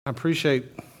I appreciate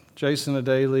Jason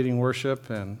today leading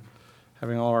worship and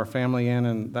having all our family in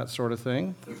and that sort of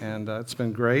thing, and it's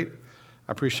been great.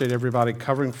 I appreciate everybody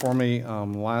covering for me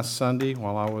last Sunday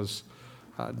while I was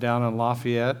down in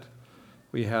Lafayette.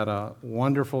 We had a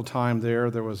wonderful time there.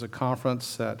 There was a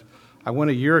conference that I went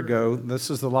a year ago.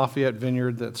 This is the Lafayette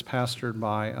Vineyard that's pastored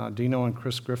by Dino and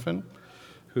Chris Griffin,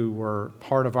 who were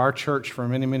part of our church for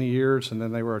many, many years, and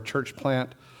then they were a church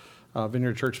plant,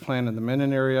 vineyard church plant in the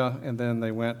Minden area, and then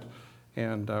they went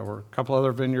and were a couple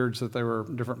other vineyards that they were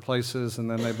different places,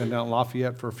 and then they've been down in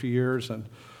Lafayette for a few years, and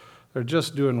they're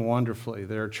just doing wonderfully.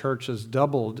 Their church has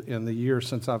doubled in the year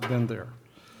since I've been there,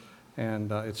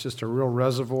 and it's just a real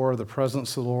reservoir of the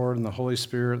presence of the Lord and the Holy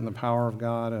Spirit and the power of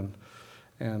God,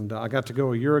 and I got to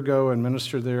go a year ago and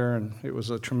minister there, and it was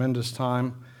a tremendous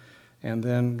time, and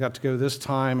then got to go this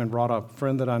time and brought a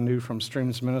friend that I knew from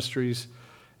Streams Ministries,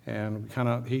 and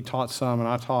he taught some and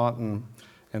I taught, and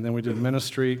then we did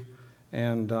ministry,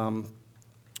 and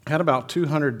had about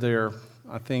 200 there,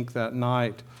 I think, that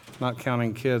night, not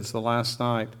counting kids, the last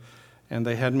night, and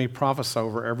they had me prophesy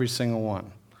over every single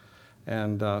one.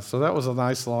 And so that was a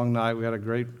nice long night. We had a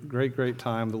great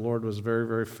time. The Lord was very,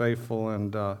 very faithful,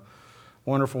 and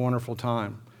wonderful, wonderful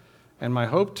time. And my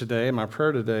hope today, my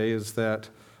prayer today is that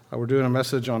we're doing a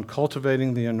message on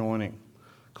cultivating the anointing,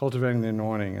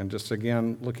 and just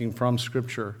again looking from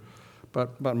Scripture.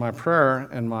 But my prayer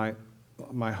and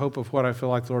my hope of what I feel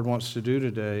like the Lord wants to do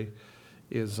today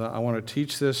is I want to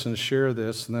teach this and share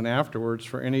this, and then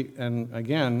afterwards and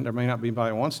again, there may not be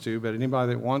anybody that wants to, but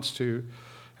anybody that wants to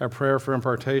have prayer for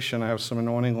impartation, I have some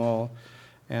anointing oil,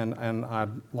 and I'd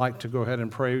like to go ahead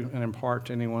and pray and impart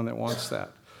to anyone that wants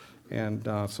that. And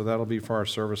so that'll be for our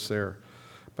service there.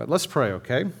 But let's pray,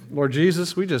 okay? Lord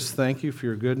Jesus, we just thank you for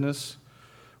your goodness.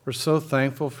 We're so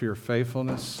thankful for your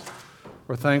faithfulness.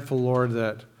 We're thankful, Lord,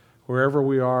 that wherever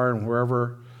we are and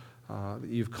wherever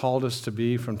you've called us to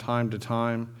be from time to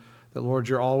time, that, Lord,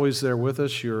 you're always there with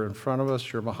us. You're in front of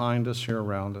us. You're behind us. You're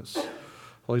around us.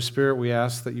 Holy Spirit, we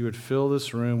ask that you would fill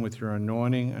this room with your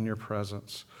anointing and your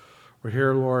presence. We're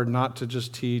here, Lord, not to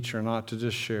just teach or not to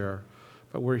just share,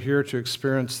 but we're here to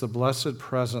experience the blessed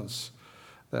presence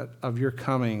of your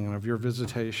coming and of your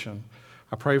visitation.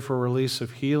 I pray for a release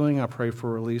of healing. I pray for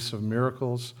a release of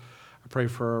miracles. I pray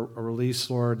for a release,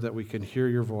 Lord, that we can hear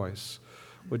your voice.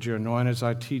 Would you anoint as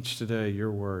I teach today your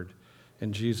word?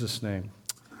 In Jesus' name,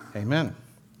 amen.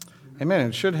 Amen.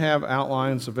 It should have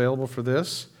outlines available for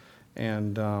this,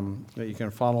 and that you can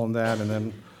follow on that. And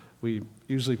then we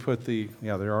usually put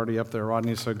they're already up there.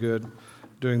 Rodney's so good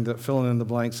doing filling in the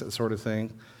blanks, that sort of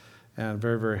thing, and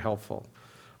very, very helpful.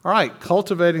 All right,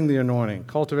 cultivating the anointing.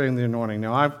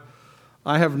 Now,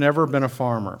 I have never been a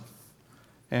farmer,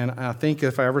 and I think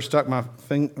if I ever stuck my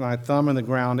thumb in the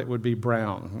ground, it would be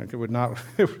brown. It would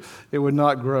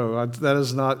not grow. That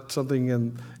is not something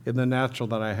in the natural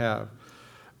that I have.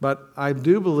 But I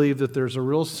do believe that there's a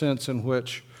real sense in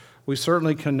which we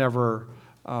certainly can never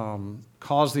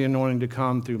cause the anointing to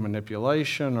come through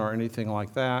manipulation or anything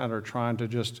like that, or trying to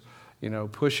just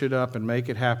push it up and make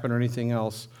it happen or anything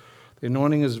else. The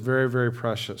anointing is very, very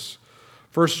precious.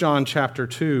 1 John chapter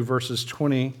 2, verses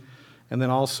 20, and then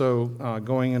also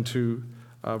going into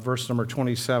verse number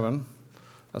 27.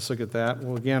 Let's look at that.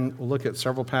 We'll look at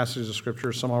several passages of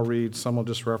Scripture. Some I'll read, some I'll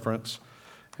just reference,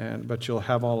 but you'll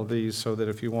have all of these so that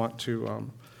if you want to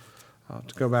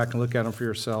go back and look at them for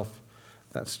yourself,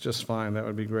 that's just fine. That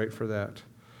would be great for that.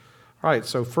 All right,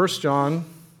 so 1 John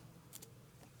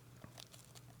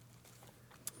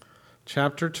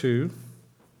chapter 2,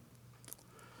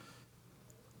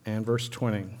 and verse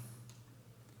 20.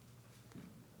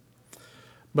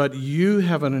 But you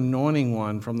have an anointing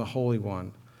one from the Holy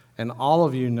One, and all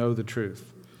of you know the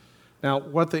truth. Now,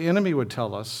 what the enemy would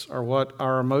tell us, or what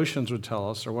our emotions would tell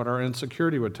us, or what our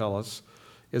insecurity would tell us,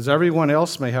 is everyone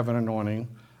else may have an anointing,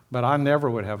 but I never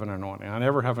would have an anointing. I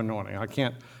never have anointing. I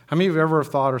can't. How many of you ever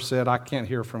thought or said, I can't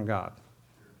hear from God?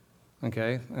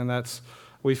 Okay, and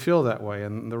we feel that way,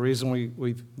 and the reason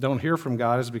we don't hear from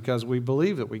God is because we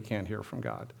believe that we can't hear from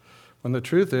God. When the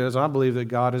truth is, I believe that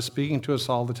God is speaking to us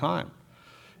all the time.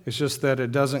 It's just that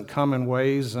it doesn't come in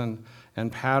ways and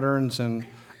patterns and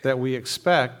that we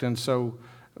expect, and so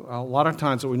a lot of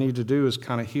times what we need to do is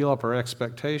kind of heal up our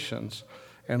expectations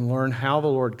and learn how the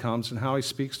Lord comes and how he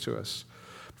speaks to us.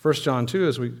 1 John 2,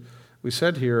 as we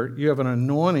said here, you have an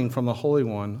anointing from the Holy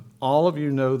One. All of you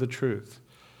know the truth.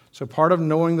 So part of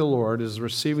knowing the Lord is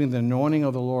receiving the anointing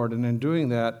of the Lord, and in doing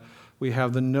that, we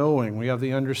have the knowing, we have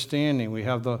the understanding, we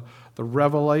have the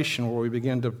revelation where we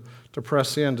begin to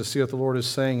press in to see what the Lord is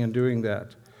saying and doing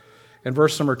that. In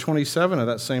verse number 27 of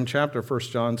that same chapter, 1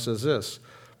 John says this,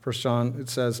 1 John, it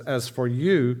says, "As for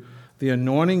you, the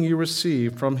anointing you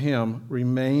receive from him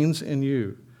remains in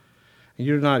you. And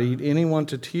you do not need anyone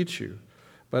to teach you,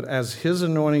 but as his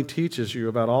anointing teaches you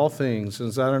about all things,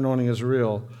 since that anointing is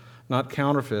real, not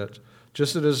counterfeit,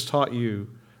 just as it has taught you,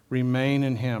 remain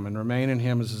in him." And remain in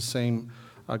him is the same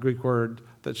Greek word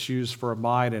that's used for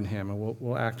abide in him. And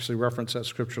we'll actually reference that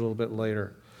scripture a little bit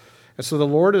later. And so the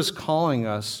Lord is calling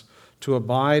us to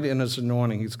abide in his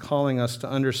anointing. He's calling us to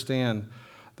understand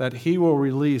that he will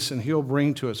release and he'll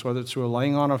bring to us, whether it's through a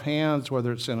laying on of hands,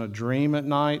 whether it's in a dream at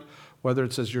night, whether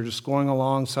it's as you're just going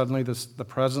along, suddenly the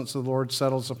presence of the Lord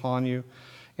settles upon you.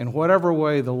 In whatever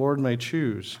way the Lord may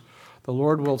choose, the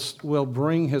Lord will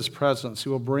bring his presence. He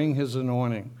will bring his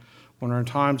anointing. When we're in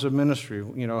times of ministry,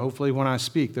 hopefully when I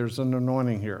speak, there's an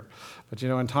anointing here. But,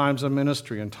 in times of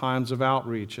ministry, in times of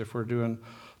outreach, if we're doing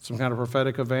some kind of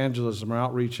prophetic evangelism or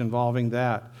outreach involving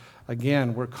that,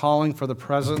 again, we're calling for the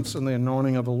presence and the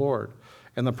anointing of the Lord.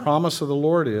 And the promise of the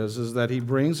Lord is that he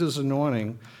brings his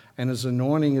anointing, and his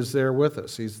anointing is there with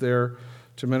us. He's there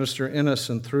to minister in us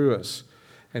and through us.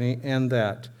 And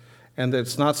that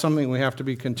it's not something we have to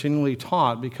be continually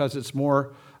taught, because it's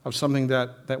more of something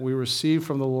that we receive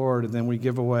from the Lord and then we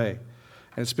give away.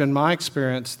 And it's been my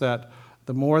experience that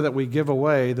the more that we give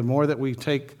away, the more that we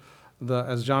take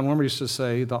as John Wimber used to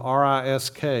say, the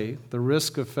RISK, the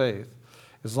risk of faith.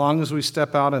 As long as we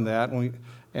step out in that,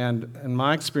 and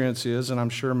my experience is, and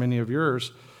I'm sure many of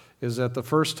yours, is that the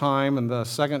first time and the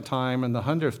second time and the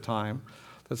 100th time,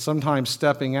 that sometimes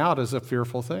stepping out is a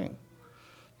fearful thing.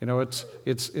 It's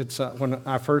when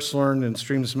I first learned in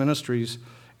Streams Ministries,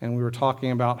 and we were talking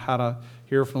about how to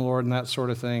hear from the Lord and that sort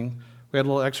of thing, we had a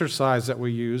little exercise that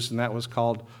we used, and that was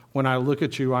called "When I Look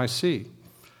at You, I See."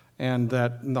 And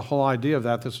the whole idea of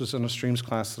that, this was in a Streams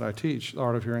class that I teach, The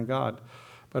Art of Hearing God.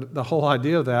 But the whole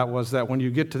idea of that was that when you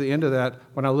get to the end of that,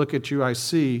 "When I look at you, I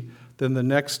see," then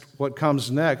what comes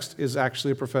next is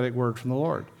actually a prophetic word from the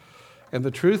Lord. And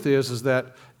the truth is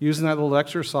that using that little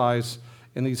exercise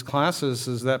in these classes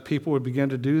is that people would begin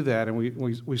to do that. And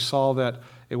we saw that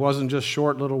it wasn't just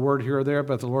short little word here or there,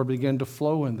 but the Lord began to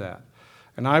flow in that.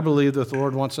 And I believe that the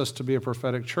Lord wants us to be a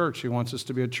prophetic church. He wants us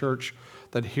to be a church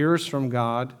that hears from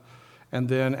God, and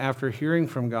then after hearing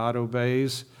from God,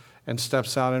 obeys and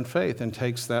steps out in faith and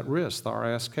takes that risk, the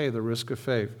RISK, the risk of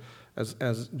faith, as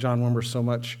John Wimber so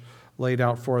much laid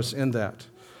out for us in that.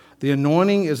 The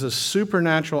anointing is a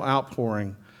supernatural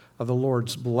outpouring of the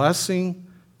Lord's blessing,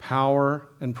 power,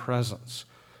 and presence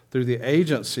through the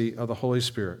agency of the Holy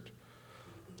Spirit.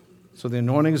 So the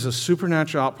anointing is a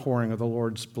supernatural outpouring of the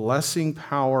Lord's blessing,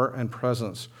 power, and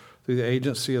presence through the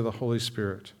agency of the Holy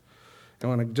Spirit.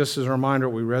 And just as a reminder,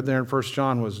 what we read there in 1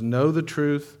 John was, know the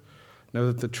truth, know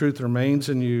that the truth remains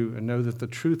in you, and know that the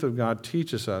truth of God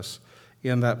teaches us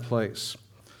in that place.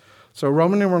 So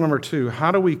Roman numeral number 2,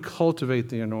 how do we cultivate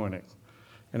the anointing?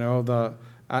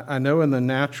 I know in the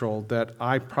natural that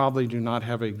I probably do not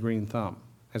have a green thumb.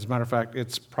 As a matter of fact,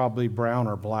 it's probably brown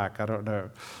or black, I don't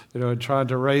know. Trying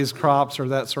to raise crops or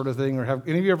that sort of thing, or have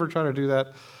any of you ever tried to do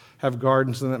that? Have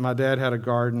gardens, and that my dad had a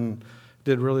garden,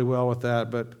 did really well with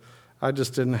that, but I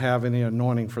just didn't have any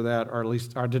anointing for that, or at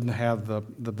least I didn't have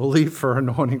the belief for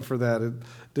anointing for that. It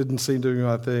didn't seem to be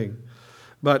my thing.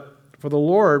 But for the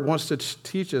Lord wants to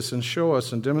teach us and show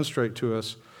us and demonstrate to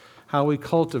us how we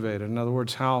cultivate it. In other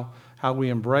words, how we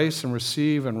embrace and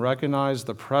receive and recognize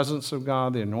the presence of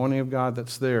God, the anointing of God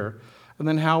that's there, and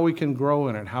then how we can grow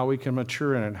in it, how we can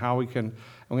mature in it, and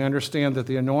we understand that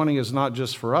the anointing is not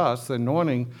just for us. The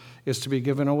anointing is to be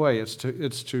given away. It's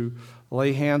to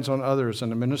lay hands on others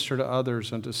and to minister to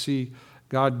others and to see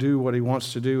God do what he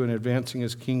wants to do in advancing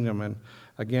his kingdom. And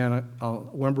again,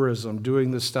 Wimberism,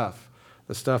 doing the stuff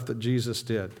that Jesus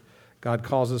did. God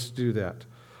calls us to do that.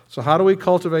 So how do we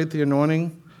cultivate the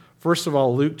anointing? First of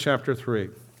all, Luke chapter 3.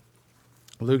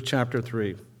 Luke chapter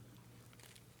 3.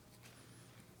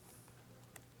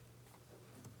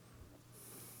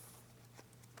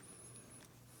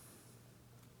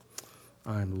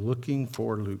 I'm looking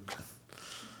for Luke.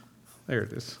 There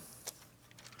it is.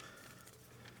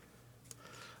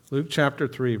 Luke chapter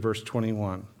 3, verse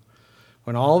 21.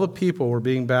 When all the people were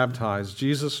being baptized,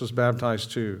 Jesus was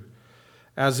baptized too.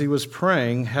 As he was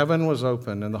praying, heaven was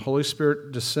opened, and the Holy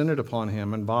Spirit descended upon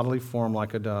him in bodily form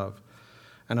like a dove.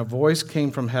 And a voice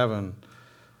came from heaven,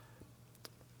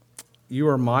 "You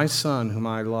are my Son, whom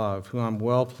I love, whom I'm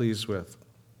well pleased with."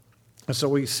 And so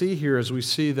we see here, as we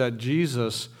see that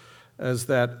Jesus, as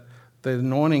that the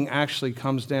anointing actually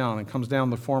comes down. It comes down in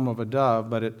the form of a dove,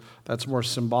 but that's more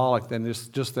symbolic than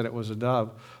just that it was a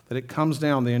dove. That it comes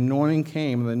down, the anointing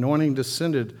came, and the anointing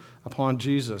descended upon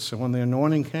Jesus. And when the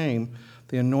anointing came,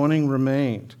 the anointing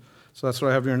remained. So that's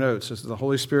what I have in your notes. It says the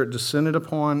Holy Spirit descended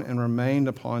upon and remained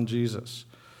upon Jesus.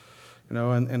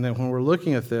 And then when we're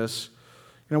looking at this,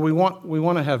 we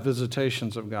want to have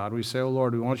visitations of God. We say, oh,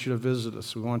 Lord, we want you to visit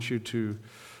us. We want you to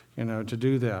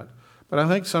do that. But I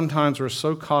think sometimes we're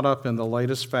so caught up in the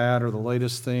latest fad or the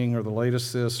latest thing or the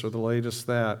latest this or the latest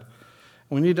that.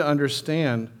 We need to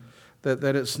understand that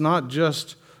it's not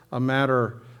just a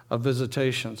matter of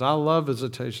visitations. I love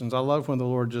visitations. I love when the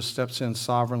Lord just steps in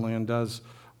sovereignly and does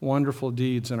wonderful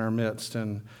deeds in our midst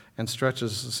and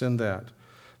stretches us in that.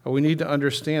 But we need to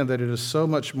understand that it is so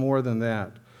much more than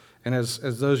that. And as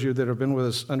those of you that have been with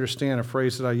us understand, a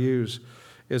phrase that I use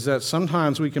is that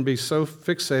sometimes we can be so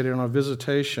fixated on a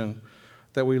visitation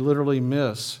that we literally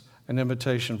miss an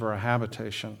invitation for a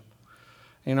habitation.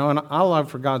 And I love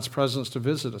for God's presence to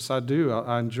visit us. I do.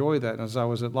 I enjoy that. And as I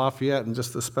was at Lafayette and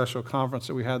just the special conference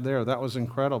that we had there, that was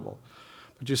incredible.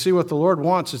 But you see, what the Lord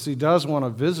wants is he does want to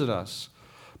visit us.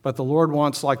 But the Lord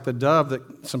wants, like the dove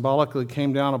that symbolically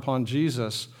came down upon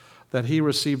Jesus, that he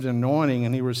received an anointing,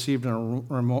 and he received an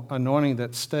anointing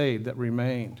that stayed, that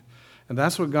remained. And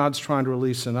that's what God's trying to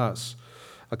release in us.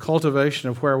 A cultivation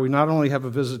of where we not only have a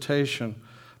visitation,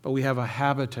 but we have a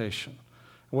habitation.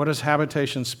 What does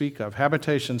habitation speak of?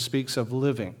 Habitation speaks of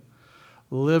living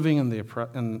in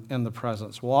the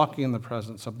presence, walking in the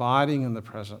presence, abiding in the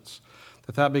presence.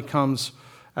 That becomes,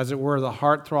 as it were, the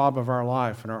heartthrob of our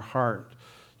life and our heart,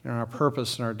 our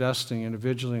purpose and our destiny,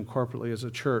 individually and corporately as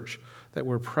a church, that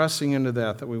we're pressing into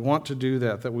that we want to do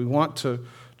that we want to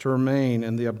remain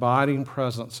in the abiding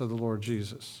presence of the Lord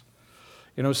Jesus.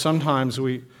 Sometimes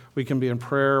we can be in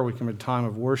prayer, we can be in time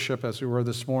of worship as we were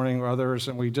this morning or others,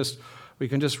 and we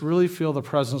can just really feel the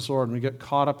presence of the Lord, and we get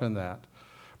caught up in that.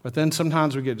 But then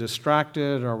sometimes we get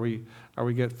distracted or we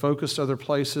get focused other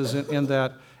places in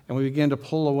that, and we begin to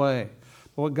pull away.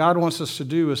 But what God wants us to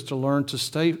do is to learn to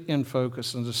stay in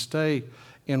focus and to stay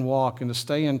in walk and to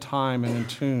stay in time and in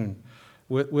tune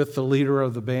with the leader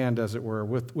of the band, as it were,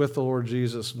 with the Lord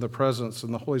Jesus and the presence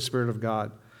and the Holy Spirit of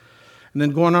God. And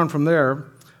then going on from there,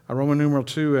 Roman numeral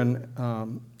 2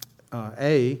 and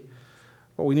A,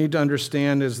 what we need to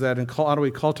understand is that how do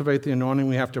we cultivate the anointing?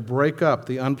 We have to break up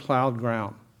the unplowed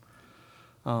ground.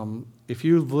 If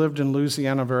you've lived in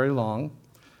Louisiana very long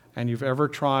and you've ever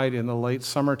tried in the late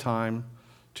summertime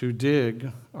to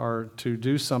dig or to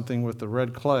do something with the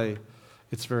red clay,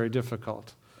 it's very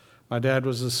difficult. My dad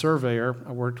was a surveyor.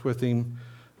 I worked with him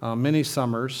many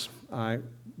summers. I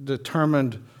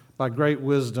determined by great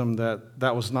wisdom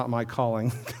that was not my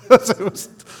calling because it was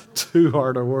too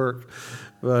hard to work.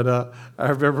 But I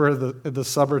remember in the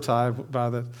summertime,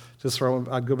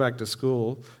 I'd go back to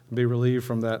school and be relieved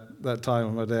from that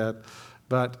time with my dad.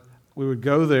 But we would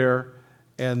go there,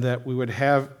 and that we would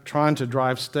have trying to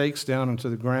drive stakes down into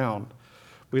the ground.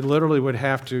 We literally would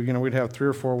have to, we'd have 3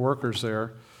 or 4 workers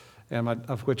there,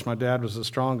 of which my dad was the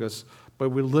strongest. But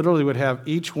we literally would have,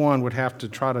 each one would have to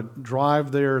try to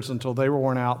drive theirs until they were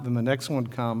worn out, then the next one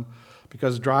would come,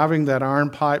 because driving that iron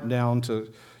pipe down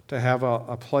to have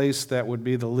a place that would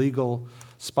be the legal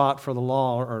spot for the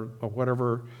law or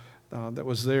whatever that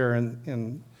was there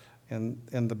in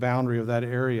the boundary of that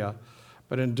area.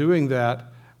 But in doing that,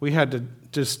 we had to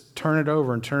just turn it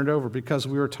over because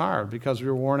we were tired, because we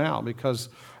were worn out, because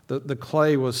the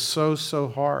clay was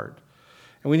so hard.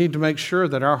 And we need to make sure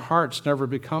that our hearts never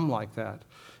become like that.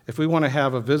 If we want to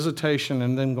have a visitation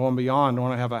and then going beyond,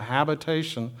 want to have a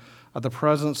habitation of the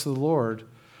presence of the Lord,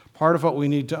 part of what we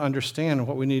need to understand and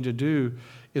what we need to do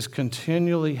is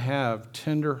continually have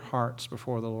tender hearts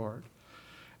before the Lord.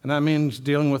 And that means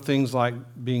dealing with things like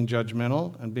being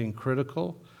judgmental and being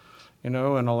critical, and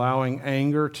allowing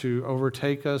anger to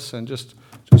overtake us and just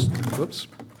whoops,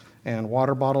 and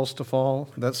water bottles to fall,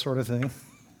 that sort of thing.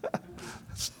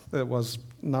 It was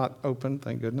not open,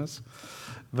 thank goodness.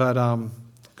 But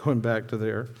going back to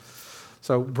there.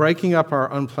 So breaking up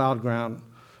our unplowed ground.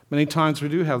 Many times we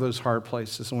do have those hard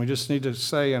places, and we just need to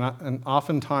say, and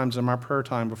oftentimes in my prayer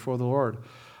time before the Lord,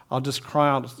 I'll just cry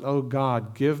out, oh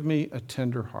God, give me a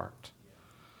tender heart.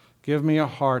 Give me a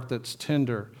heart that's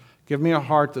tender. Give me a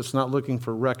heart that's not looking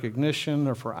for recognition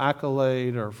or for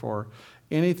accolade or for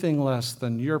anything less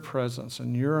than your presence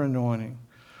and your anointing.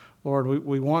 Lord,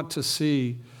 we want to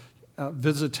see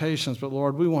visitations, but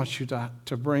Lord, we want you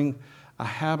to bring a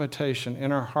habitation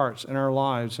in our hearts, in our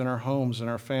lives, in our homes, in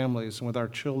our families, and with our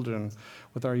children,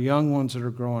 with our young ones that are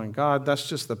growing. God, that's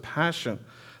just the passion,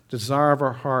 desire of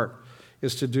our heart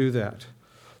is to do that.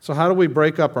 So how do we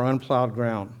break up our unplowed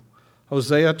ground?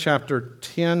 Hosea chapter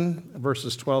 10,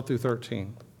 verses 12 through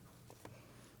 13.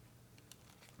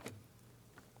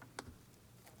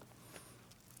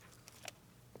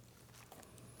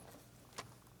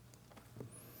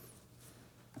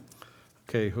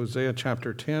 Okay, Hosea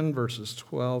chapter 10, verses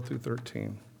 12 through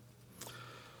 13.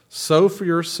 Sow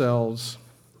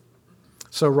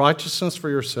righteousness for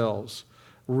yourselves,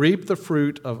 reap the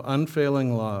fruit of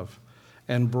unfailing love,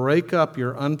 and break up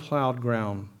your unplowed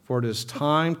ground, for it is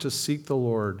time to seek the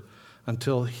Lord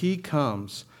until he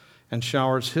comes and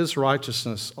showers his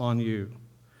righteousness on you.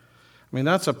 I mean,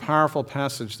 that's a powerful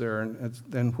passage there,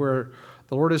 and where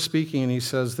the Lord is speaking, and he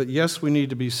says that, yes, we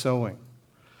need to be sowing.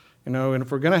 And if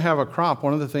we're going to have a crop,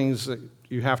 one of the things that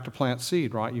you have to plant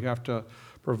seed, right? You have to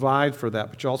provide for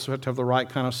that, but you also have to have the right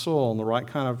kind of soil and the right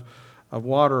kind of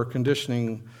water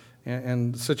conditioning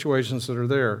and situations that are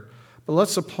there. But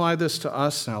let's apply this to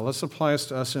us now. Let's apply this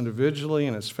to us individually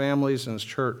and as families and as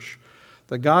church.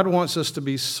 That God wants us to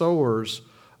be sowers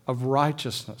of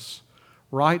righteousness,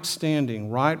 right standing,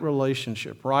 right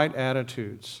relationship, right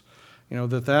attitudes.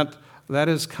 That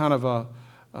is kind of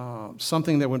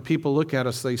something that when people look at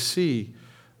us, they see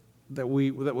that we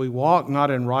walk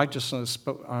not in righteousness,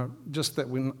 but just that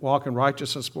we walk in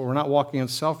righteousness, but we're not walking in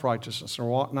self-righteousness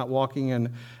or not walking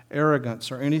in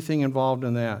arrogance or anything involved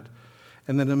in that.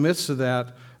 And in the midst of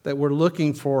that we're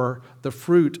looking for the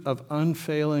fruit of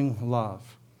unfailing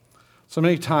love. So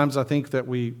many times I think that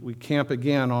we camp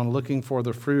again on looking for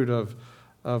the fruit of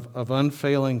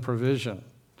unfailing provision.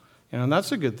 And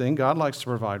that's a good thing. God likes to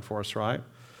provide for us, right?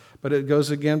 But it goes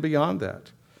again beyond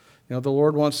that. The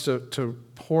Lord wants to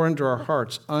pour into our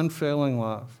hearts unfailing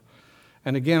love.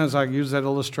 And again, as I use that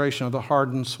illustration of the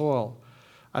hardened soil,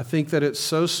 I think that it's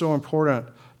so important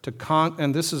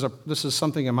and this is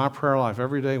something in my prayer life.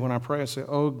 Every day when I pray, I say,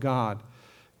 oh God,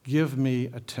 give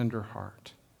me a tender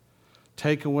heart.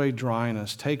 Take away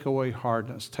dryness, take away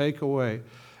hardness,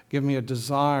 give me a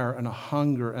desire and a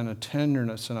hunger and a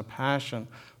tenderness and a passion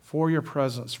for your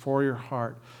presence, for your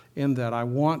heart. In that, I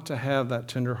want to have that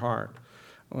tender heart.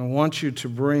 I want you to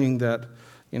bring that,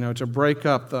 to break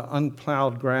up the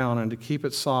unplowed ground and to keep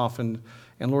it soft. And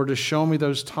Lord, to show me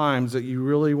those times that you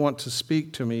really want to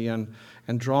speak to me and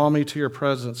draw me to your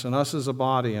presence and us as a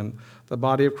body and the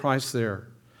body of Christ there.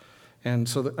 And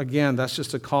so, again, that's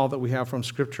just a call that we have from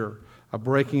Scripture, of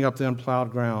breaking up the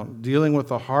unplowed ground, dealing with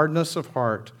the hardness of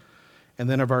heart, and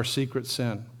then of our secret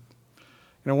sin.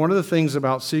 One of the things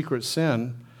about secret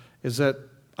sin is that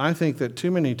I think that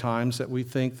too many times that we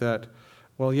think that,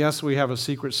 well, yes, we have a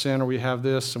secret sin or we have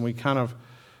this, and we kind of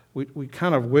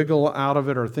wiggle out of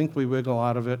it or think we wiggle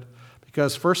out of it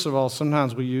because, first of all,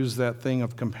 sometimes we use that thing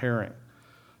of comparing.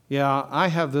 Yeah, I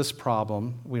have this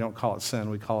problem. We don't call it sin.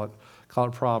 We call it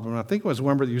problem. And I think it was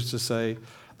Wimber that used to say,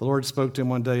 the Lord spoke to him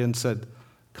one day and said,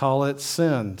 call it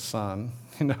sin, son.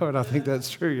 And I think that's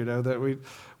true, that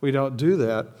we don't do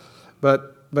that.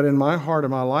 But in my heart,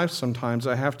 in my life, sometimes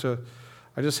I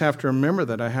just have to remember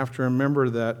that. I have to remember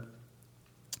that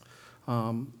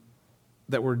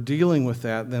that we're dealing with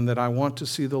that, then that I want to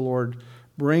see the Lord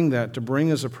bring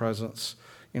as a presence.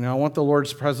 I want the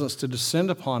Lord's presence to descend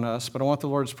upon us, but I want the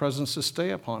Lord's presence to stay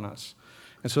upon us.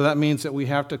 And so that means that we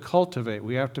have to cultivate,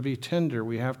 we have to be tender,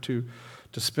 we have to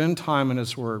spend time in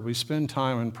His Word, we spend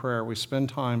time in prayer, we spend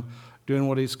time doing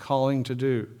what He's calling to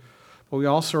do. But we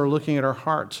also are looking at our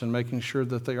hearts and making sure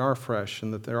that they are fresh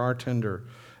and that they are tender.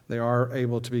 They are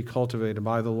able to be cultivated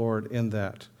by the Lord in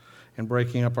that and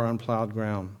breaking up our unplowed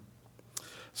ground.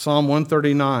 Psalm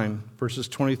 139, verses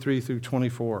 23 through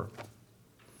 24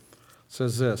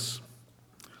 says this.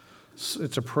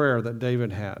 It's a prayer that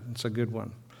David had. It's a good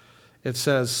one. It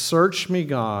says, search me,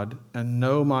 God, and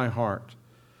know my heart,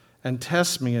 and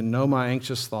test me and know my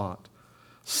anxious thought.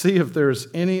 See if there is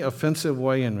any offensive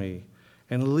way in me,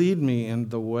 and lead me in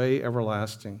the way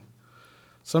everlasting.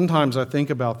 Sometimes I think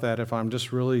about that if I'm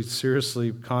just really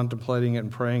seriously contemplating it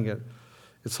and praying it.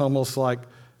 It's almost like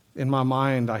in my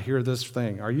mind I hear this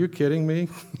thing. Are you kidding me?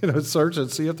 Search and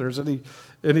see if there's any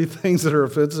things that are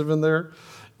offensive in there.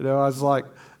 I was like,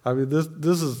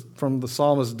 this is from the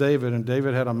psalmist David, and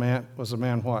David was a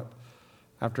man what?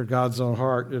 After God's own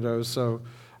heart, So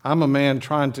I'm a man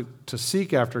trying to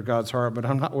seek after God's heart, but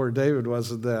I'm not where David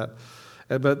was at that.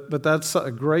 But that's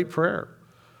a great prayer.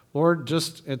 Lord,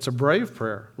 it's a brave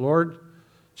prayer. Lord,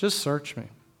 just search me.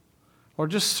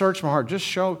 Lord, just search my heart. Just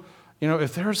show,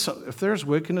 if there's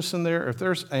wickedness in there, if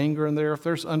there's anger in there, if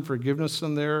there's unforgiveness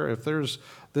in there, if there's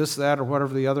this, that, or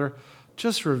whatever the other,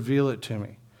 just reveal it to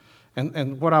me.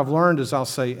 And what I've learned is I'll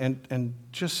say, and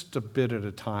just a bit at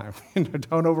a time.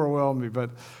 Don't overwhelm me,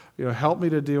 but help me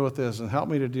to deal with this and help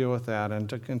me to deal with that and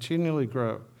to continually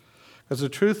grow. Because the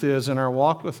truth is, in our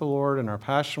walk with the Lord and our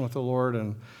passion with the Lord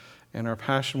and our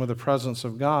passion with the presence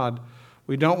of God,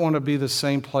 we don't want to be the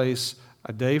same place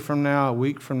a day from now, a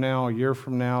week from now, a year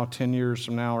from now, 10 years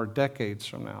from now, or decades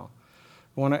from now.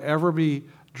 We want to ever be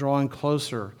drawing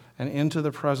closer and into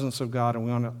the presence of God, and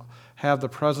we want to have the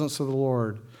presence of the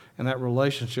Lord and that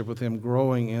relationship with Him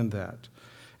growing in that.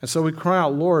 And so we cry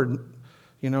out, Lord,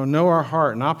 know our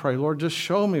heart. And I pray, Lord, just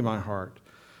show me my heart.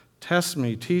 Test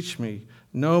me, teach me,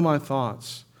 know my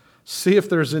thoughts. See if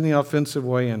there's any offensive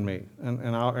way in me.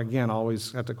 And I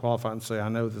always have to qualify and say, I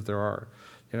know that there are.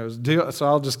 So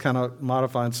I'll just kind of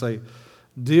modify and say,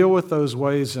 deal with those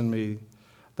ways in me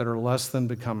that are less than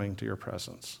becoming to your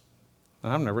presence.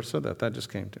 And I've never said that. That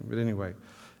just came to me. But anyway,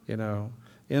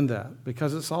 in that,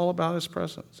 because it's all about His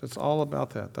presence. It's all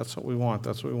about that. That's what we want.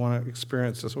 That's what we want to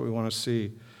experience. That's what we want to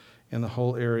see in the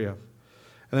whole area. And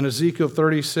then Ezekiel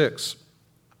 36,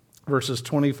 verses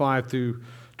 25 through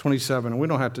 27. And we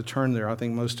don't have to turn there. I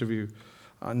think most of you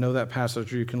know that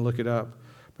passage, or you can look it up.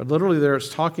 But literally there it's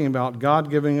talking about God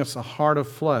giving us a heart of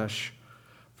flesh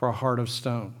for a heart of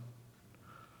stone.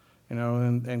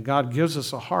 And God gives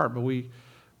us a heart, but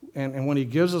and when He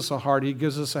gives us a heart, He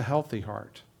gives us a healthy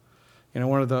heart.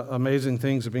 One of the amazing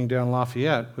things of being down in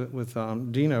Lafayette with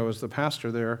Dino as the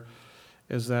pastor there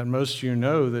is that most of you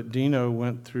know that Dino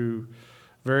went through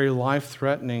very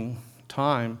life-threatening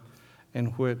time in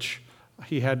which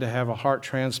he had to have a heart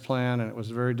transplant, and it was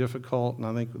very difficult. And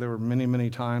I think there were many, many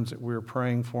times that we were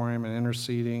praying for him and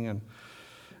interceding and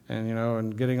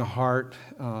getting a heart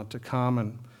to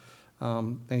come.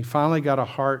 And he finally got a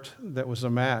heart that was a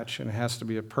match, and it has to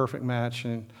be a perfect match,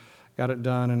 and got it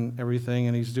done and everything,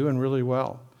 and he's doing really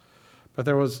well. But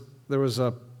there was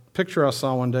a picture I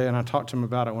saw one day, and I talked to him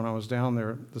about it when I was down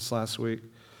there this last week.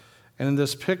 And in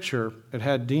this picture, it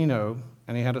had Dino,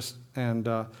 and he had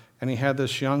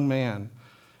this young man,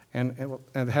 and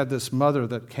it had this mother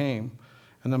that came,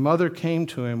 and the mother came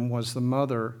to him was the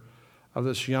mother of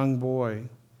this young boy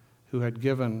who they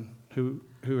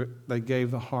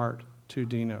gave the heart to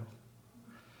Dino.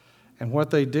 And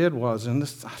what they did was, and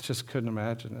this I just couldn't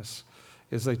imagine this,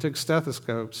 is they took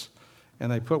stethoscopes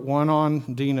and they put one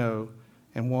on Dino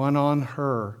and one on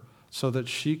her so that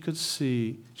she could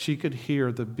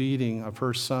hear the beating of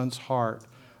her son's heart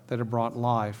that had brought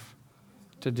life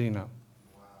to Dino.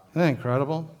 Isn't that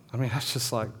incredible? I mean, that's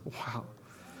just like, wow.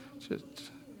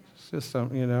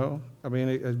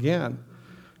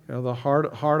 The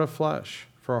heart of flesh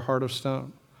for a heart of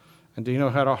stone. And Dino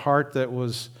had a heart that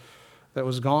was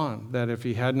gone, that if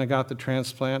he hadn't have got the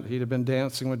transplant, he'd have been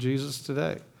dancing with Jesus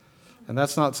today. And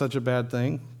that's not such a bad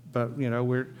thing, but,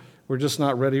 we're just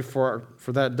not ready for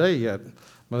that day yet.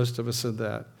 Most of us said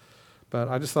that. But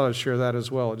I just thought I'd share that as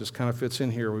well. It just kind of fits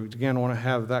in here. We, again, want to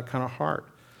have that kind of heart,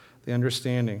 the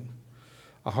understanding.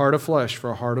 A heart of flesh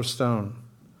for a heart of stone.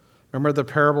 Remember the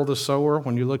parable of the sower,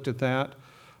 when you looked at that?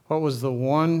 What was the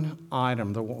one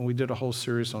item? We did a whole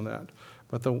series on that.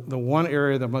 But the one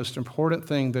area, the most important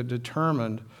thing that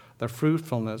determined the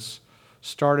fruitfulness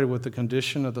started with the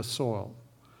condition of the soil.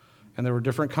 And there were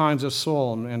different kinds of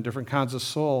soil, and different kinds of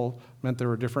soil meant there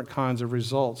were different kinds of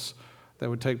results that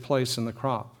would take place in the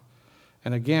crop.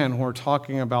 And again, when we're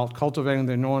talking about cultivating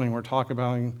the anointing, we're talking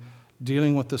about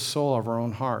dealing with the soul of our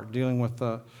own heart, dealing with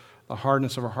the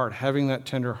hardness of our heart, having that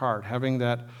tender heart, having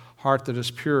that heart that is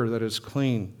pure, that is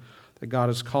clean, that God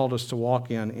has called us to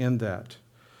walk in that.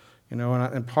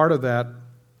 And part of that,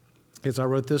 as I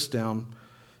wrote this down,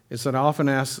 is that I often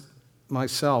ask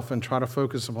myself and try to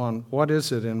focus upon what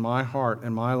is it in my heart,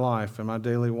 in my life, in my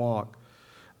daily walk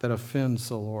that offends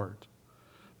the Lord.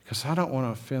 Because I don't want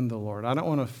to offend the Lord. I don't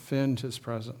want to offend His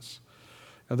presence.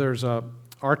 Now, there's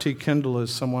R.T. Kendall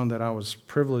is someone that I was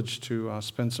privileged to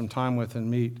spend some time with and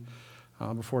meet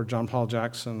before John Paul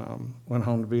Jackson went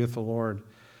home to be with the Lord.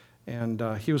 And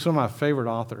he was one of my favorite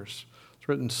authors. He's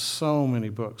written so many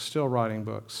books, still writing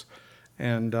books.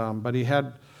 And but he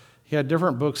had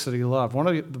different books that he loved. One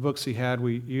of the books he had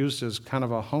we used as kind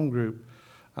of a home group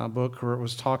book where it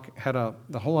was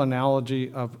the whole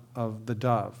analogy of the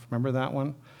dove. Remember that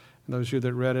one? And those of you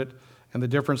that read it, and the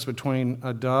difference between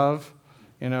a dove,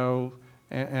 and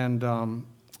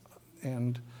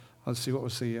let's see, what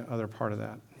was the other part of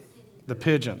that? The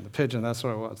pigeon. That's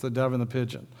what it was. The dove and the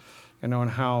pigeon. And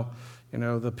how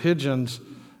the pigeons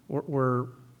were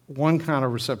one kind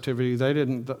of receptivity. They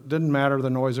didn't matter the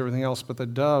noise, everything else, but the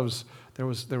doves, there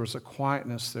was a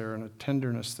quietness there and a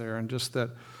tenderness there, and just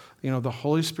that, the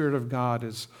Holy Spirit of God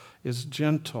is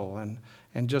gentle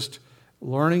and just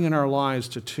learning in our lives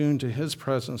to tune to His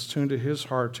presence, tune to His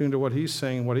heart, tune to what He's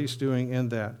saying, what He's doing in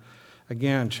that.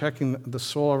 Again, checking the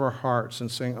soul of our hearts and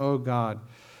saying, oh God,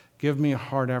 give me a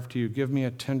heart after You. Give me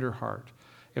a tender heart.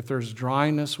 If there's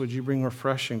dryness, would You bring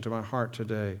refreshing to my heart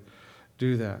today?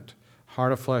 Do that.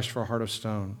 Heart of flesh for a heart of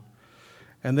stone.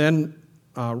 And then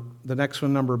the next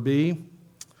one, number B,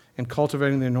 in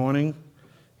cultivating the anointing,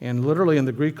 And literally in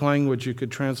the Greek language, you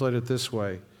could translate it this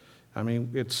way. I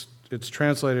mean, it's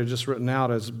translated, just written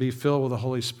out as be filled with the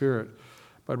Holy Spirit.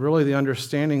 But really the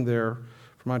understanding there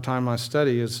from my time I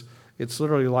study is it's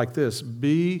literally like this: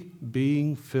 be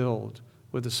being filled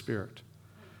with the Spirit.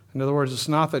 In other words, it's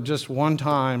not that just one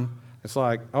time it's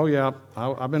like, oh yeah,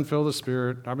 I've been filled with the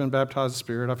Spirit, I've been baptized with the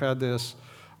Spirit, I've had this.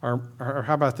 Or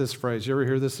how about this phrase? You ever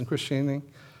hear this in Christianity?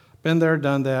 Been there,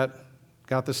 done that,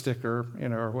 got the sticker,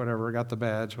 or whatever, got the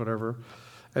badge, whatever.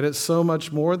 And it's so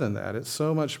much more than that. It's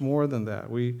so much more than that.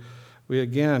 We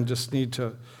again just need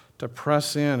to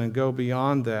press in and go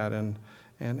beyond that and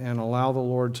allow the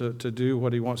Lord to do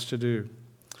what he wants to do.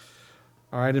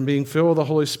 All right, and being filled with the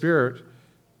Holy Spirit,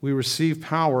 we receive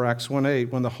power, Acts 1:8,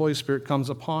 when the Holy Spirit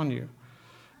comes upon you.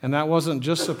 And that wasn't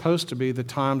just supposed to be the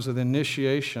times of the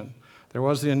initiation. There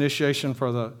was the initiation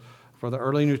for the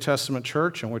early New Testament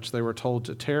church, in which they were told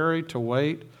to tarry, to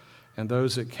wait, and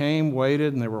those that came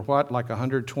waited, and there were like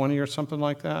 120 or something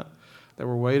like that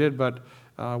were waited, but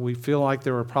we feel like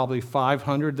there were probably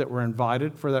 500 that were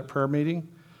invited for that prayer meeting,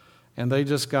 and they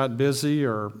just got busy,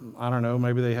 or I don't know,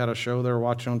 maybe they had a show they were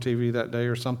watching on TV that day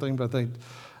or something, but they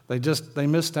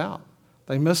missed out.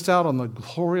 They missed out on the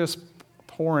glorious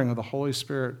pouring of the Holy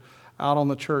Spirit out on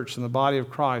the church and the body of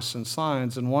Christ, and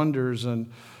signs and wonders, and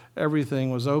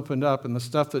everything was opened up, and the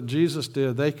stuff that Jesus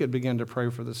did, they could begin to pray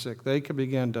for the sick. They could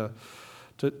begin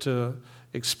to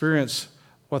experience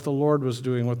what the Lord was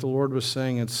doing, what the Lord was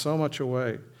saying in so much a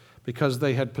way, because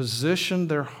they had positioned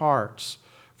their hearts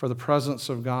for the presence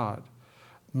of God.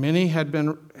 Many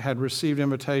had received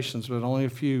invitations, but only a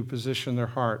few positioned their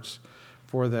hearts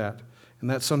for that. And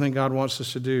that's something God wants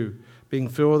us to do, being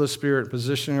filled with the Spirit,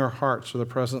 positioning our hearts for the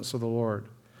presence of the Lord.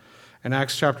 And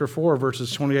Acts chapter 4,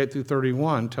 verses 28 through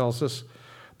 31 tells us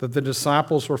that the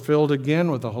disciples were filled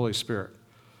again with the Holy Spirit.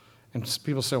 And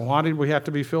people say, why did we have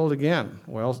to be filled again?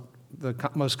 Well, the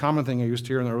most common thing I used to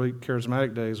hear in the early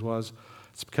charismatic days was,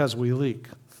 it's because we leak,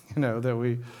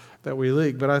 that we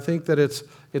leak. But I think that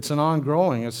it's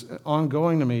ongoing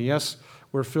to me. Yes,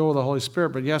 we're filled with the Holy Spirit,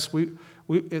 but yes,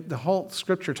 the whole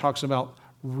Scripture talks about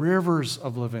rivers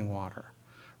of living water.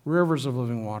 Rivers of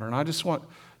living water. And I just want,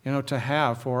 to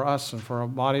have for us and for a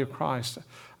body of Christ,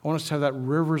 I want us to have that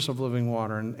rivers of living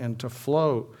water and to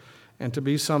flow and to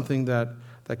be something that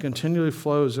continually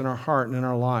flows in our heart and in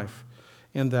our life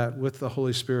in that with the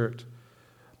Holy Spirit.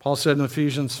 Paul said in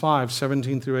Ephesians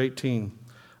 5:17 through 18,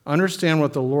 understand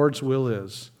what the Lord's will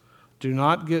is. Do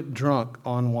not get drunk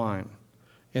on wine.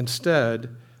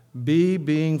 Instead, be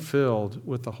being filled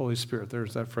with the Holy Spirit.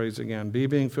 There's that phrase again. Be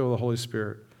being filled with the Holy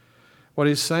Spirit. What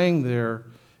he's saying there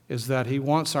is that he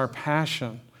wants our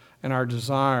passion and our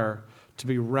desire to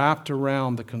be wrapped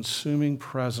around the consuming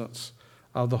presence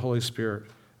of the Holy Spirit,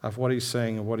 of what he's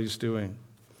saying and what he's doing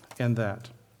in that.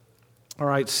 All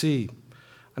right, C.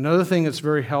 Another thing that's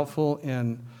very helpful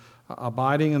in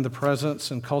abiding in the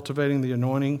presence and cultivating the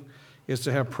anointing is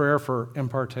to have prayer for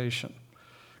impartation.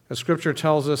 The Scripture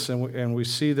tells us, and we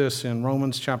see this in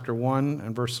Romans chapter 1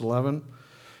 and verse 11,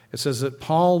 it says that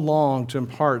Paul longed to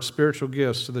impart spiritual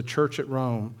gifts to the church at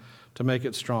Rome to make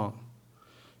it strong.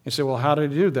 You say, well, how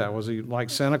did he do that? Was he like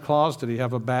Santa Claus? Did he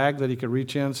have a bag that he could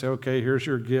reach in and say, okay, here's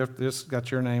your gift, this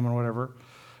got your name and whatever?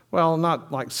 Well,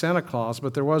 not like Santa Claus,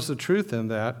 but there was the truth in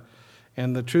that.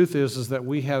 And the truth is that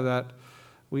we have that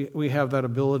we have that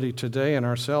ability today in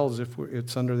ourselves if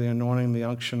it's under the anointing, the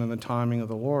unction, and the timing of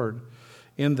the Lord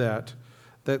in that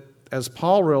as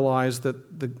Paul realized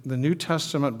that the New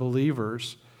Testament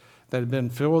believers that had been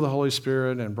filled with the Holy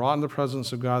Spirit and brought in the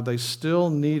presence of God, they still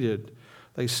needed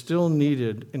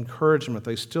encouragement.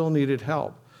 They still needed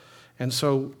help. And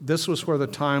so this was where the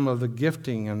time of the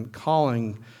gifting and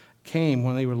calling came,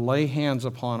 when they would lay hands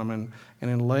upon them, and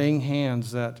in laying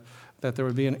hands that there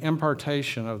would be an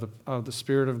impartation of the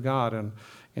Spirit of God and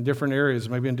in different areas,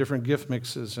 maybe in different gift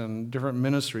mixes and different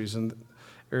ministries and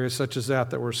areas such as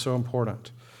that were so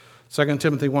important. 2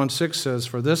 Timothy 1:6 says,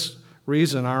 for this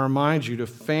reason I remind you to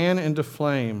fan into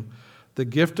flame the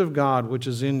gift of God which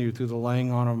is in you through the laying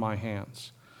on of my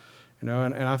hands. And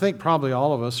I think probably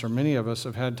all of us, or many of us,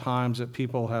 have had times that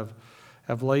people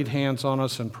have laid hands on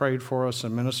us and prayed for us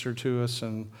and ministered to us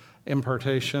and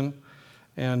impartation.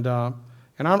 And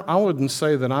I wouldn't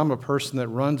say that I'm a person that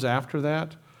runs after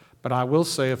that, but I will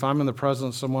say if I'm in the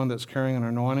presence of someone that's carrying an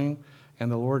anointing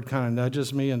and the Lord kind of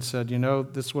nudges me and said,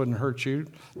 this wouldn't hurt you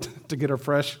to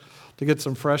get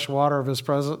some fresh water of his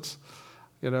presence,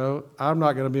 I'm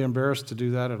not going to be embarrassed to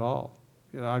do that at all.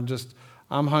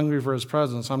 I'm hungry for his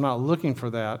presence. I'm not looking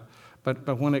for that.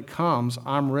 But when it comes,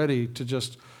 I'm ready to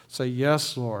just say,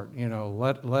 yes, Lord,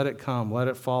 let it come. Let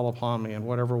it fall upon me in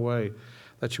whatever way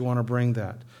that you want to bring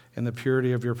that in the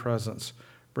purity of your presence.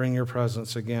 Bring your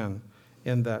presence again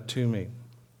in that to me.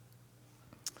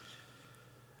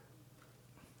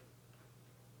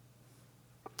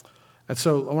 And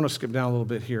so I want to skip down a little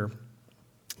bit here.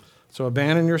 So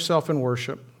abandon yourself in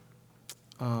worship.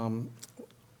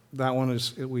 That one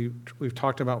is, we've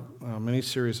talked about many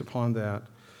series upon that.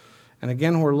 And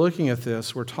again, we're looking at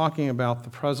this, we're talking about the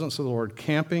presence of the Lord,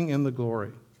 camping in the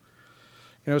glory.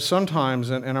 You know, sometimes,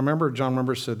 and I remember John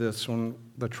Member said this when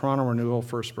the Toronto Renewal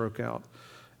first broke out,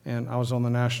 and I was on the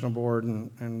national board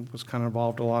and was kind of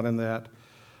involved a lot in that.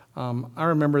 I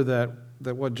remember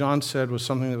that what John said was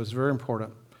something that was very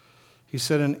important. He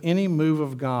said, in any move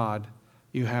of God,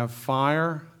 you have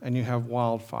fire and you have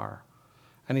wildfire.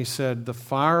 And he said, the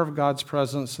fire of God's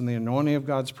presence and the anointing of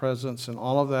God's presence and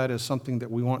all of that is something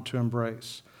that we want to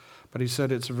embrace. But he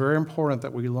said, it's very important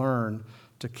that we learn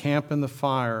to camp in the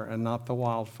fire and not the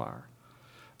wildfire.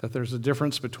 That there's a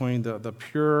difference between the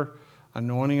pure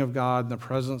anointing of God and the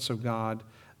presence of God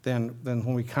than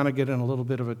when we kind of get in a little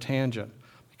bit of a tangent.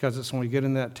 Because it's when we get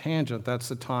in that tangent, that's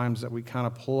the times that we kind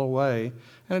of pull away.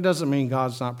 And it doesn't mean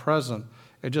God's not present.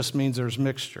 It just means there's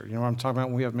mixture. You know what I'm talking about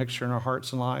when we have mixture in our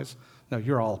hearts and lives? No,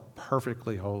 you're all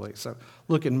perfectly holy. So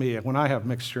look at me when I have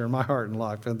mixture in my heart and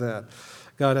life, and that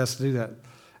God has to do that.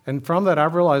 And from that,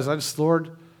 I've realized,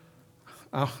 Lord,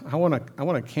 I want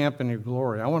to camp in your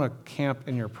glory. I want to camp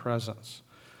in your presence.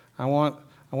 I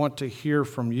want to hear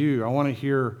from you. I want to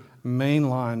hear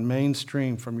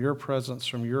mainstream from your presence,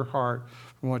 from your heart,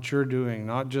 from what you're doing,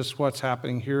 not just what's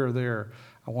happening here or there.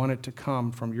 I want it to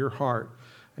come from your heart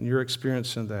and your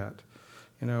experience in that,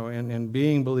 you know, and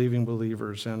being believing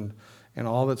believers and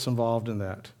all that's involved in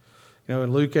that. You know,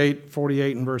 in Luke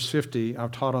 8:48 and verse 50,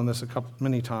 I've taught on this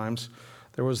many times.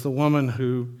 There was the woman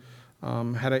who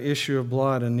had an issue of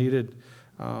blood and needed,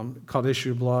 called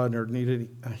issue of blood, or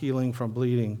needed healing from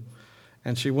bleeding.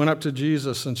 And she went up to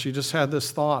Jesus and she just had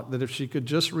this thought that if she could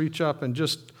just reach up and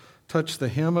just touch the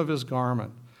hem of his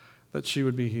garment, that she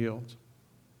would be healed.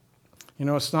 You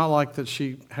know, it's not like that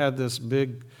she had this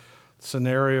big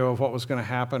scenario of what was going to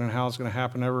happen and how it's going to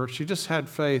happen ever. She just had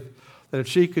faith that if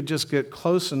she could just get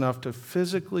close enough to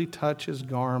physically touch his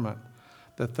garment,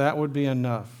 that would be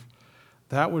enough.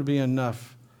 That would be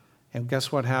enough. And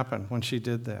guess what happened when she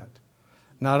did that?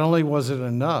 Not only was it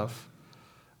enough,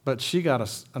 but she got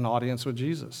an audience with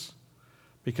Jesus.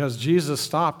 Because Jesus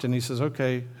stopped and he says,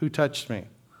 okay, who touched me?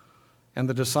 And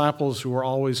the disciples, who were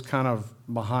always kind of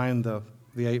behind the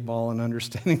 8 ball and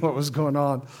understanding what was going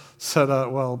on, said,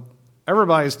 well,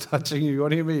 everybody's touching you. What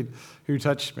do you mean, who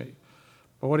touched me?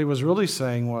 But what he was really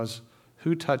saying was,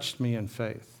 who touched me in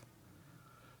faith?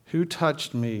 Who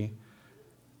touched me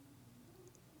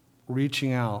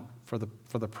reaching out for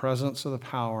the presence of the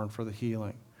power and for the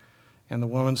healing? And the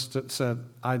woman said,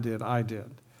 I did.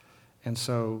 And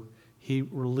so he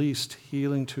released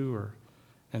healing to her,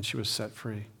 and she was set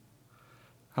free.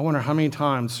 I wonder how many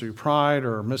times through pride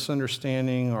or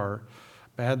misunderstanding or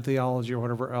bad theology or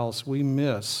whatever else, we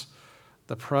miss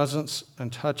the presence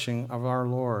and touching of our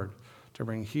Lord to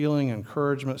bring healing,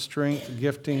 encouragement, strength,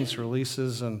 giftings,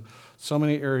 releases, and so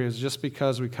many areas just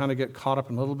because we kind of get caught up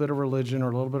in a little bit of religion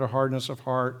or a little bit of hardness of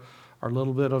heart or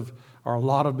a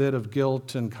lot of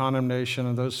guilt and condemnation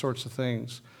and those sorts of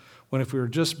things. When if we were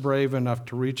just brave enough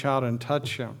to reach out and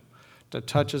touch him, to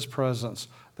touch his presence,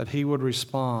 that he would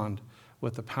respond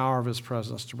with the power of his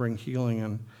presence to bring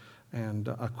healing and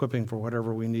equipping for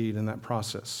whatever we need in that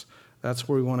process. That's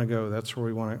where we want to go. That's where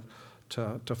we want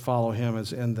to follow him,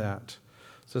 is in that.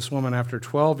 So this woman, after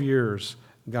 12 years,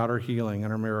 got her healing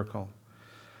and her miracle.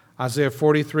 Isaiah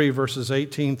 43, verses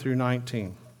 18 through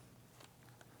 19.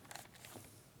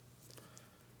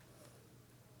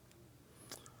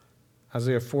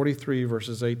 Isaiah 43,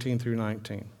 verses 18 through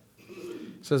 19.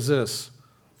 It says this,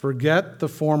 forget the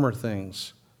former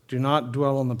things. Do not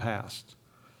dwell on the past.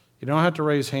 You don't have to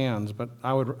raise hands, but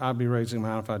I'd be raising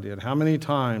mine if I did. How many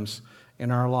times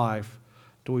in our life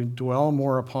do we dwell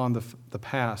more upon the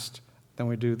past than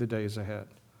we do the days ahead?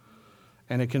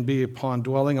 And it can be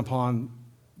dwelling upon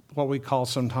what we call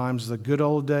sometimes the good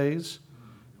old days.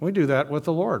 We do that with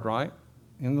the Lord, right?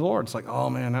 In the Lord, it's like, oh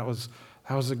man, that was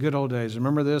the good old days.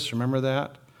 Remember this, remember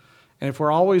that. And if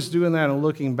we're always doing that and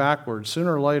looking backwards,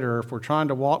 sooner or later, if we're trying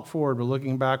to walk forward but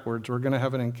looking backwards, we're going to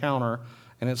have an encounter,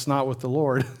 and it's not with the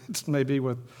Lord. It's maybe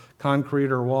with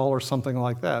concrete or wall or something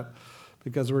like that,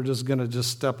 because we're just going to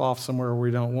just step off somewhere where we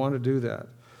don't want to do that.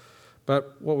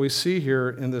 But what we see here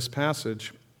in this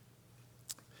passage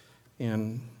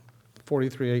in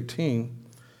 43:18,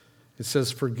 it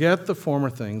says, forget the former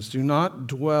things. Do not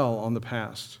dwell on the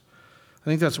past. I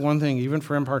think that's one thing, even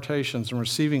for impartations and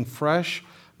receiving fresh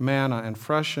manna and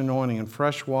fresh anointing and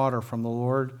fresh water from the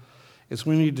Lord, is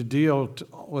we need to deal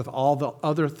with all the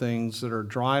other things that are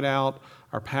dried out,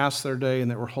 are past their day,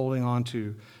 and that we're holding on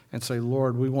to, and say,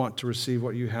 Lord, we want to receive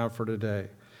what you have for today.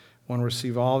 We want to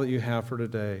receive all that you have for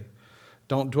today.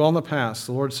 Don't dwell in the past.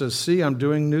 The Lord says, see, I'm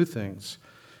doing new things.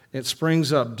 It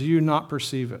springs up. Do you not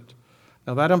perceive it?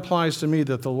 Now that implies to me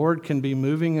that the Lord can be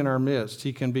moving in our midst.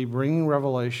 He can be bringing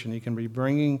revelation. He can be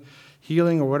bringing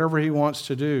healing or whatever he wants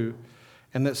to do.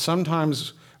 And that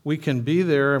sometimes we can be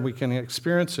there and we can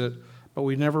experience it, but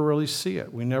we never really see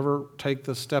it. We never take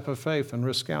the step of faith and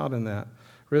risk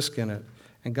in it.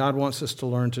 And God wants us to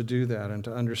learn to do that and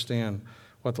to understand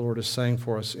what the Lord is saying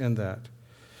for us in that.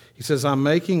 He says, I'm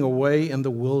making a way in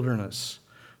the wilderness,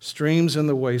 streams in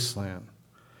the wasteland.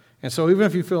 And so even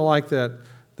if you feel like that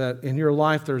in your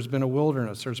life there's been a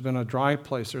wilderness, there's been a dry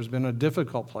place, there's been a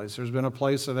difficult place, there's been a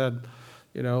place that had,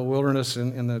 wilderness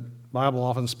in the Bible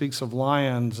often speaks of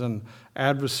lions and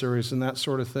adversaries and that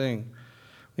sort of thing.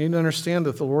 We need to understand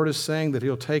that the Lord is saying that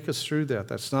he'll take us through that.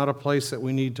 That's not a place that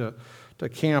we need to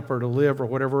camp or to live or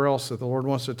whatever else, that the Lord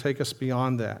wants to take us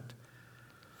beyond that.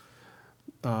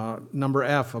 Number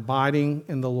F, abiding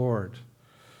in the Lord.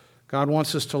 God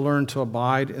wants us to learn to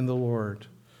abide in the Lord.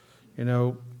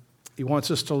 He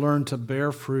wants us to learn to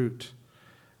bear fruit,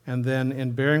 and then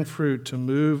in bearing fruit to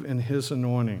move in his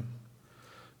anointing.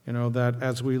 That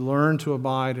as we learn to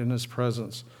abide in his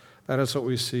presence, that is what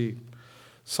we see.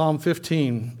 Psalm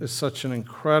 15 is such an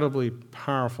incredibly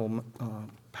powerful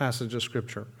passage of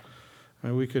Scripture. I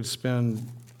mean, we could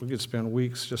spend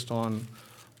weeks just on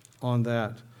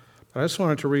that. But I just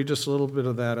wanted to read just a little bit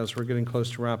of that as we're getting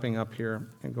close to wrapping up here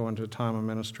and going to a time of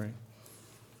ministry.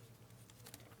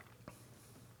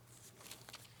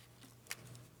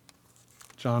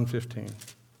 John 15. I'm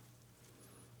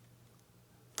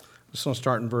just going to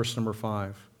start in verse number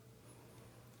 5.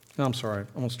 No, I'm sorry.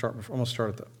 I'm going to start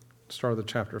at the start of the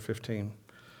chapter 15.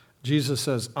 Jesus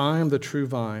says, I am the true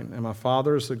vine, and my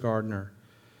Father is the gardener.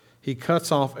 He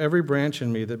cuts off every branch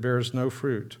in me that bears no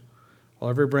fruit, while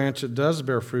every branch that does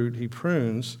bear fruit, he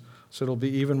prunes, so it'll be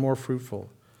even more fruitful.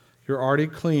 You're already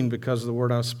clean because of the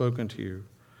word I've spoken to you.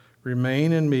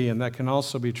 Remain in me, and that can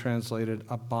also be translated,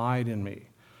 abide in me.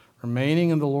 Remaining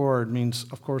in the Lord means,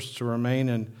 of course, to remain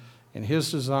in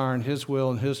his desire and his will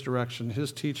and his direction,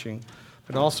 his teaching.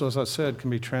 But also, as I said,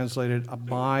 can be translated,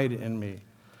 abide in me.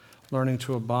 Learning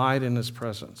to abide in his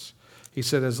presence. He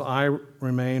said, as I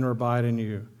remain or abide in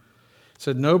you. He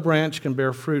said, no branch can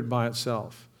bear fruit by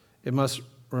itself. It must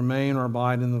remain or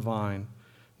abide in the vine.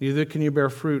 Neither can you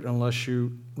bear fruit unless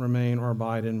you remain or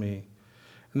abide in me.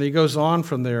 And then he goes on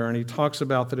from there, and he talks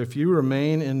about that if you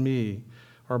remain in me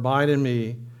or abide in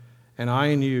me, and I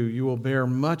in you, you will bear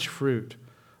much fruit.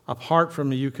 Apart from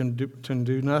me, you can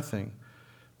do nothing.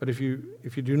 But if you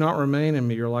do not remain in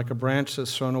me, you're like a branch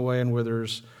that's thrown away and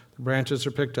withers. The branches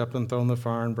are picked up and thrown in the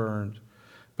fire and burned.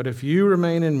 But if you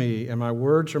remain in me, and my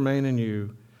words remain in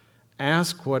you,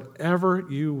 ask whatever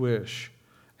you wish,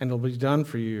 and it'll be done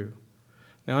for you.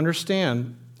 Now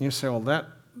understand, you say, well,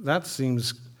 that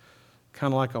seems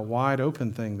kind of like a wide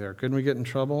open thing there. Couldn't we get in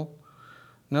trouble?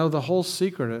 No, the whole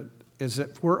secret is that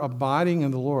if we're abiding in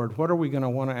the Lord, what are we going to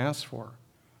want to ask for?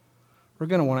 We're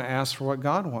going to want to ask for what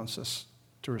God wants us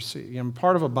to receive. And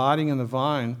part of abiding in the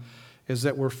vine is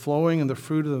that we're flowing in the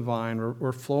fruit of the vine.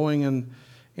 We're flowing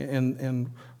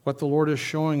in what the Lord is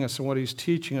showing us and what he's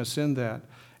teaching us in that.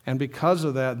 And because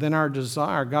of that, then our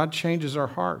desire, God changes our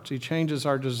hearts. He changes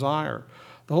our desire.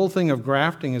 The whole thing of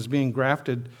grafting is being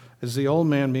grafted, is the old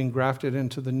man being grafted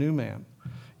into the new man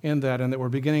in that, and that we're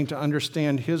beginning to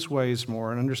understand his ways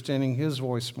more and understanding his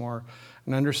voice more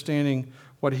and understanding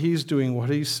what he's doing,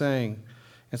 what he's saying.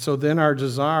 And so then our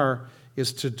desire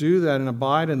is to do that and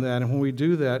abide in that. And when we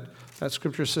do that, that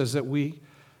scripture says that we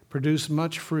produce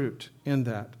much fruit in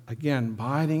that. Again,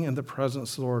 abiding in the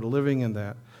presence of the Lord, living in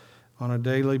that on a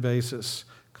daily basis,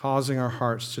 causing our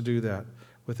hearts to do that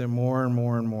with him more and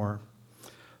more and more.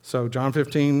 So John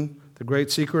 15, the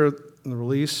great secret and the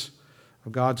release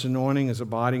of God's anointing is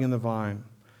abiding in the vine,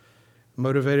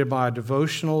 motivated by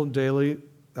developing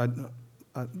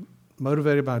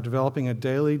a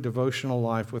daily devotional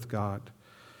life with God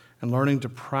and learning to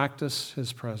practice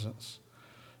his presence.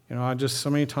 So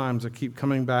many times I keep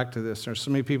coming back to this. There's so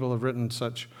many people who have written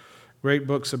such great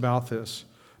books about this,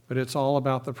 but it's all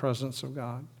about the presence of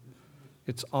God.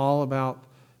 It's all about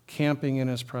camping in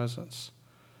his presence.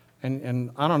 And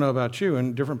I don't know about you,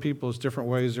 and different people's different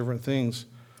ways, different things,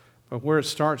 but where it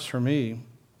starts for me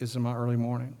is in my early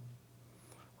morning.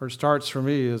 Where it starts for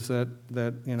me is that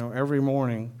every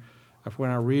morning when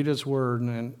I read his word,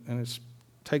 and it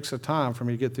takes a time for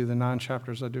me to get through the 9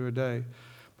 chapters I do a day,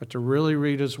 but to really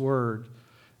read his word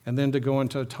and then to go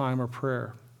into a time of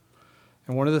prayer.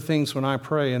 And one of the things when I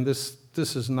pray, and this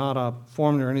is not a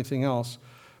formula or anything else,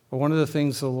 but one of the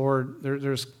things the Lord,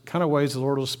 there's kind of ways the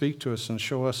Lord will speak to us and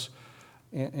show us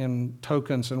in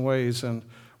tokens and ways. And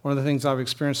one of the things I've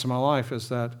experienced in my life is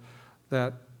that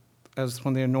as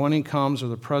when the anointing comes or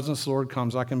the presence of the Lord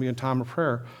comes, I can be in time of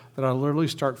prayer, that I literally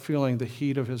start feeling the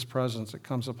heat of his presence that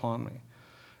comes upon me.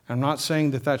 I'm not saying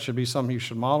that should be something you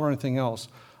should model or anything else.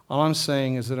 All I'm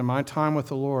saying is that in my time with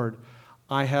the Lord,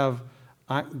 the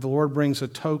Lord brings a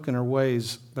token or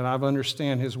ways that I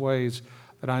understand his ways,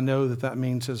 that I know that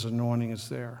means his anointing is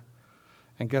there.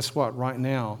 And guess what? Right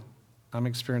now, I'm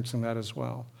experiencing that as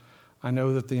well. I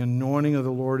know that the anointing of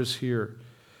the Lord is here.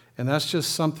 And that's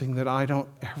just something that I don't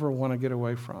ever want to get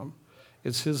away from.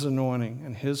 It's his anointing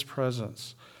and his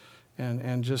presence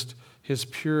and just his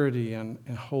purity and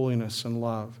holiness and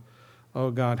love.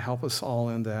 Oh, God, help us all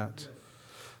in that.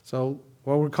 So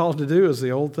what we're called to do is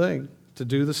the old thing, to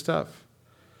do the stuff.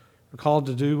 We're called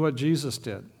to do what Jesus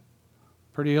did.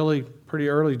 Pretty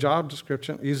early job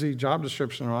description, easy job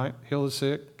description, right? Heal the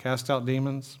sick, cast out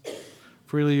demons.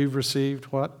 Freely you've received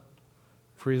what?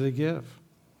 Freely give.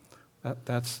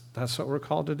 That's what we're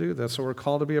called to do. That's what we're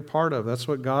called to be a part of. That's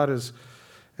what God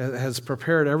has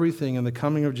prepared everything in the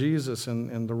coming of Jesus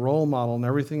and the role model and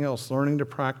everything else, learning to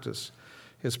practice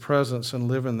his presence and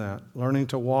live in that, learning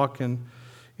to walk in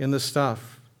the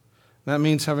stuff. That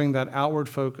means having that outward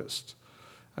focused.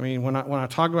 I mean, when I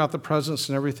talk about the presence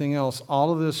and everything else,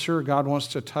 all of this, sure, God wants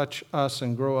to touch us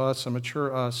and grow us and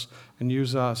mature us and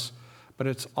use us, but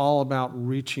it's all about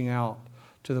reaching out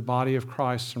to the body of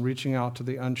Christ and reaching out to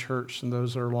the unchurched and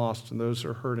those that are lost and those that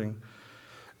are hurting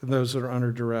and those that are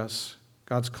under duress.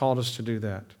 God's called us to do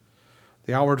that.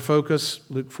 The outward focus,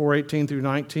 Luke 4:18 through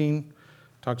 19,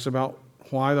 talks about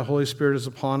why the Holy Spirit is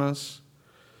upon us.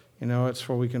 You know, it's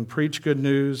for we can preach good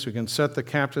news, we can set the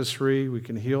captives free, we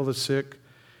can heal the sick,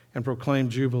 and proclaim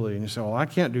jubilee. And you say, well, I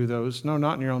can't do those. No,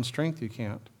 not in your own strength, you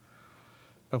can't.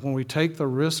 But when we take the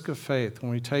risk of faith,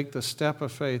 when we take the step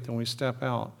of faith and we step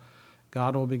out,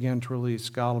 God will begin to release.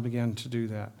 God will begin to do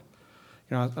that.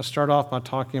 You know, I start off by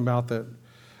talking about the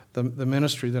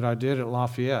ministry that I did at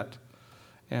Lafayette.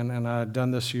 And I had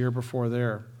done this year before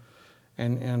there.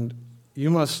 And you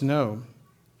must know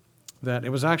that it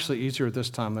was actually easier at this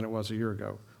time than it was a year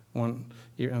ago,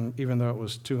 even though it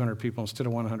was 200 people instead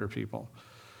of 100 people.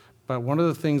 But one of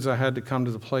the things I had to come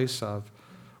to the place of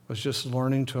was just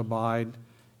learning to abide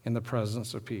in the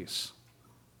presence of peace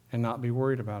and not be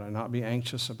worried about it, not be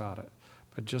anxious about it,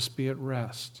 but just be at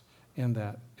rest in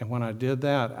that. And when I did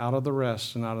that, out of the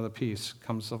rest and out of the peace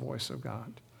comes the voice of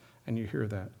God, and you hear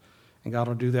that. And God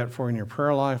will do that for you in your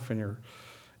prayer life and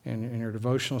your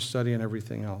devotional study and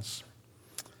everything else.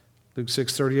 Luke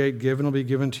 6:38, given will be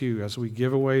given to you. As we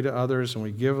give away to others and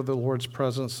we give of the Lord's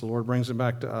presence, the Lord brings it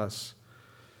back to us.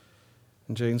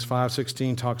 And James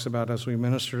 5:16 talks about as we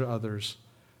minister to others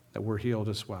that we're healed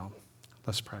as well.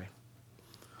 Let's pray.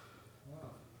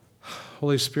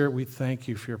 Holy Spirit, we thank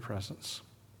you for your presence.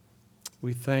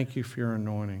 We thank you for your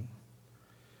anointing.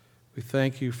 We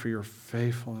thank you for your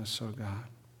faithfulness, oh God.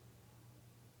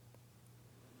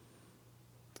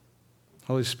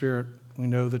 Holy Spirit, we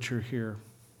know that you're here.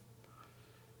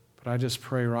 But I just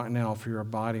pray right now for your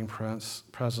abiding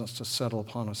presence to settle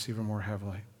upon us even more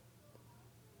heavily.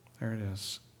 There it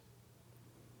is.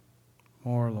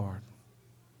 More, Lord.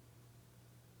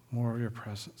 More of your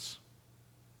presence.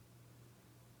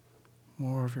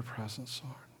 More of your presence,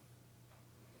 Lord.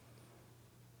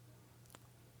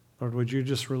 Lord, would you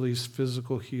just release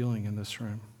physical healing in this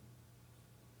room?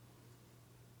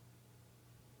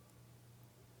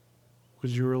 Would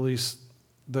you release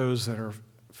those that are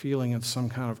feeling in some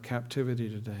kind of captivity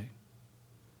today?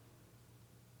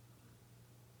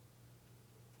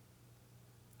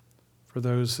 For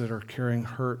those that are carrying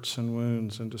hurts and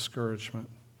wounds and discouragement.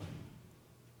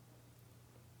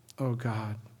 Oh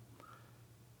God,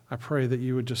 I pray that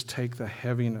you would just take the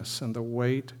heaviness and the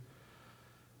weight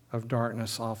of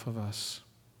darkness off of us,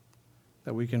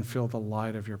 that we can feel the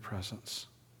light of your presence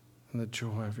and the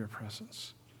joy of your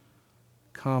presence.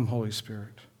 Come, Holy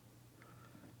Spirit.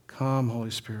 Come,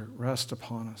 Holy Spirit. Rest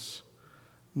upon us.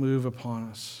 Move upon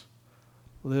us.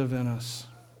 Live in us.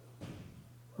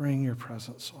 Bring your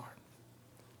presence, Lord.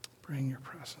 Bring your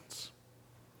presence.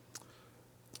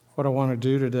 What I want to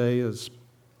do today is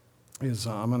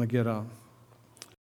I'm going to get a